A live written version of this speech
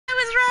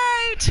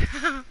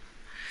Excellent!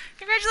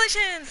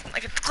 Congratulations! I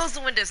can close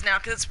the windows now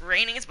because it's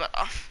raining its butt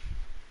off.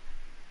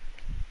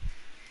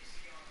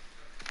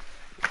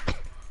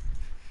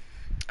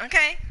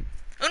 Okay.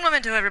 Un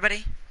momento,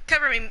 everybody.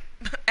 Cover me,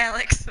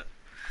 Alex.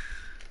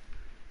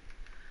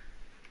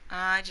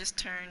 I just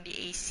turned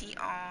the AC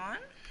on.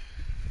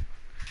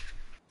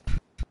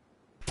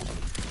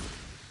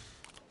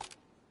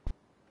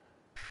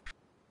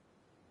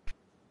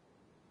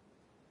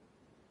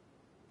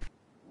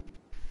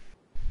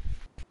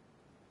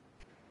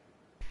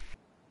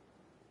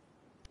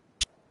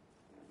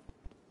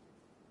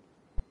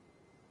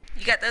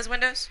 You got those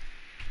windows?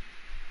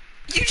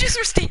 You just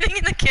were standing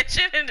in the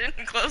kitchen and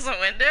didn't close the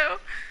window?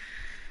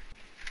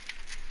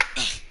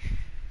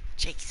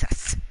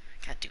 Jesus.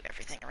 Gotta do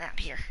everything around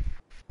here.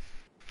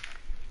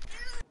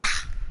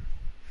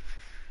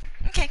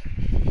 Okay.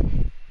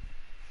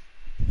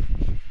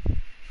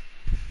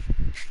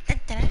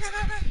 Okay.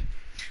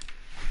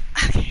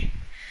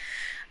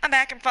 I'm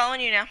back. I'm following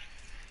you now.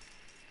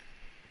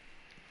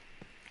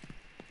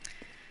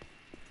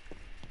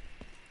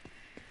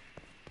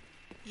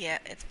 Yeah,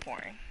 it's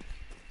pouring.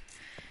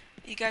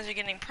 You guys are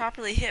getting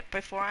properly hit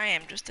before I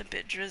am. Just a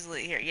bit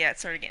drizzly here. Yeah, it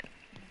started getting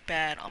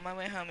bad. On my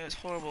way home, it was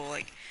horrible.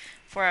 Like,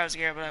 4 hours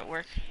ago, but at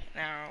work,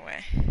 an hour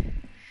away.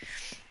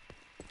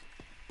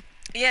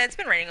 Yeah, it's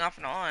been raining off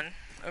and on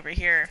over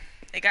here.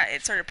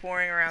 It started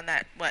pouring around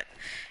that, what?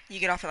 You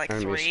get off at like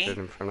 3? Stood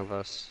in front of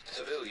us.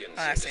 Civilians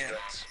Oh, I see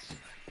that.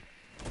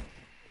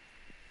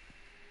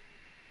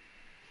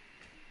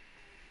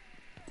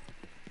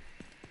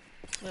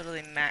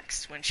 Literally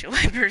maxed windshield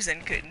wipers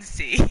and couldn't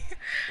see.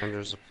 And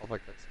there's a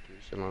public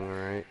execution on the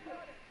right.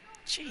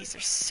 Jeez,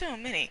 there's so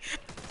many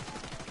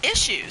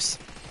issues.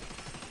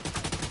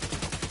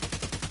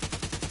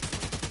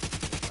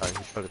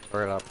 He put a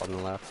turret up on the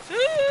left.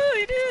 Ooh,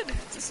 he did.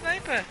 It's a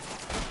sniper.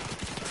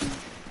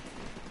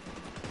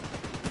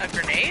 A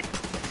grenade?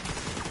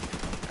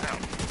 Oh,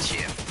 it's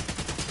you.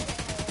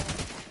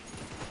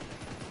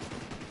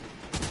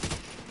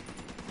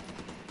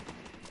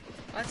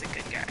 Well, that's a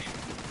good guy.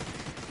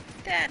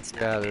 That's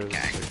not a good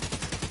guy.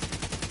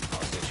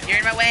 You're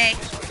in my way.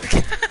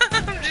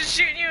 I'm just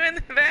shooting you in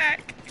the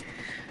back.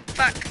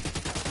 Fuck.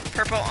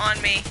 Purple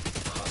on me.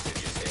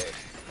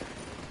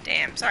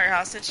 Damn, sorry,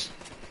 hostage.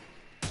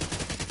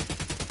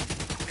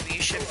 Maybe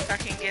you should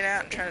fucking get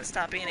out and try to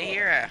stop being a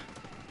hero.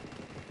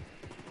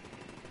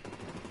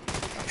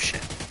 Oh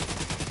shit.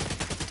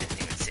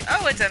 Didn't even see.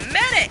 Oh, it's a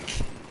medic!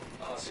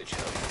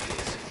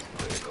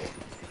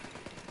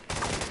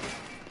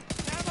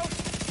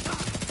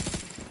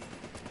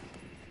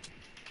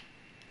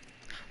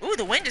 Ooh,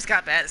 the wind just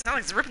got bad. It sounds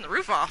like it's ripping the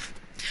roof off.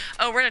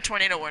 Oh, we're in a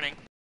tornado warning.